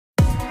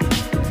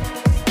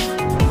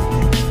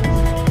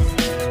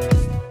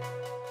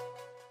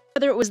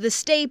Whether it was the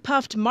Stay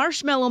Puft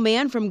Marshmallow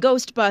Man from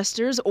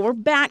Ghostbusters or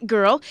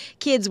Batgirl,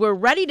 kids were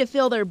ready to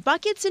fill their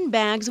buckets and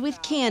bags with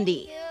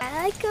candy.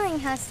 I like going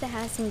house to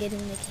house and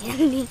getting the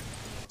candy.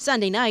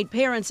 Sunday night,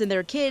 parents and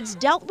their kids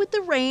dealt with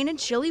the rain and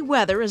chilly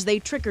weather as they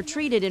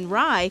trick-or-treated in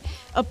Rye,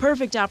 a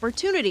perfect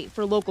opportunity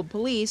for local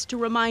police to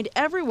remind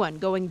everyone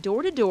going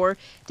door to door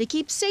to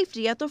keep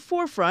safety at the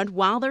forefront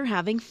while they're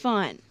having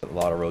fun. A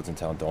lot of roads in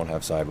town don't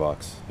have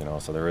sidewalks,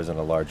 so there isn't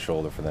a large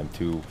shoulder for them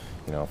to,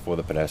 for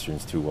the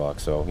pedestrians to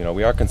walk. So,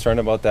 we are concerned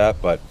about that,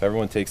 but if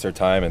everyone takes their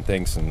time and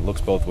thinks and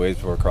looks both ways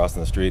before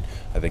crossing the street,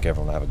 I think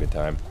everyone will have a good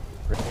time.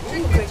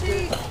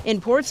 In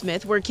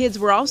Portsmouth, where kids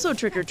were also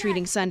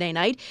trick-or-treating Sunday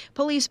night,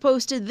 police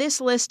posted this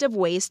list of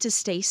ways to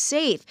stay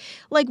safe,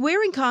 like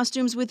wearing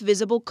costumes with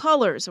visible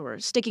colors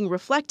or sticking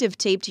reflective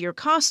tape to your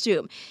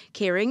costume,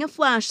 carrying a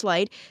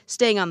flashlight,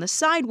 staying on the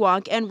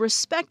sidewalk, and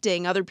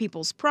respecting other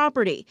people's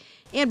property.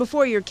 And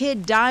before your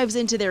kid dives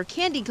into their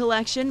candy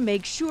collection,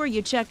 make sure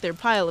you check their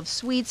pile of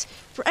sweets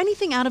for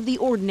anything out of the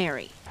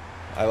ordinary.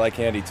 I like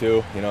candy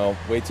too,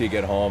 wait till you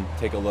get home,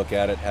 take a look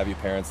at it, have your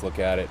parents look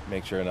at it,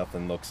 make sure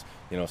nothing looks,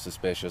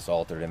 suspicious,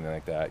 altered, anything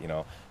like that,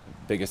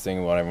 Biggest thing,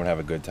 we want everyone to have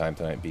a good time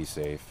tonight, be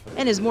safe.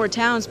 And as more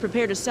towns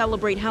prepare to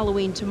celebrate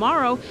Halloween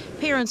tomorrow,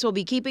 parents will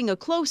be keeping a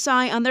close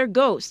eye on their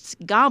ghosts,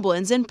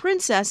 goblins, and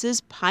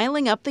princesses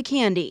piling up the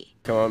candy.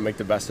 Come on, make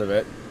the best of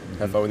it,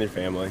 have fun with your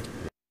family.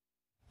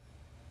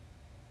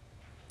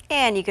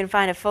 And you can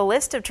find a full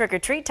list of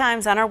trick-or-treat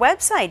times on our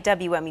website,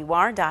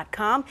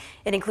 WMUR.com.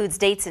 It includes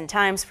dates and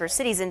times for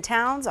cities and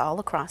towns all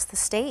across the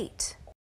state.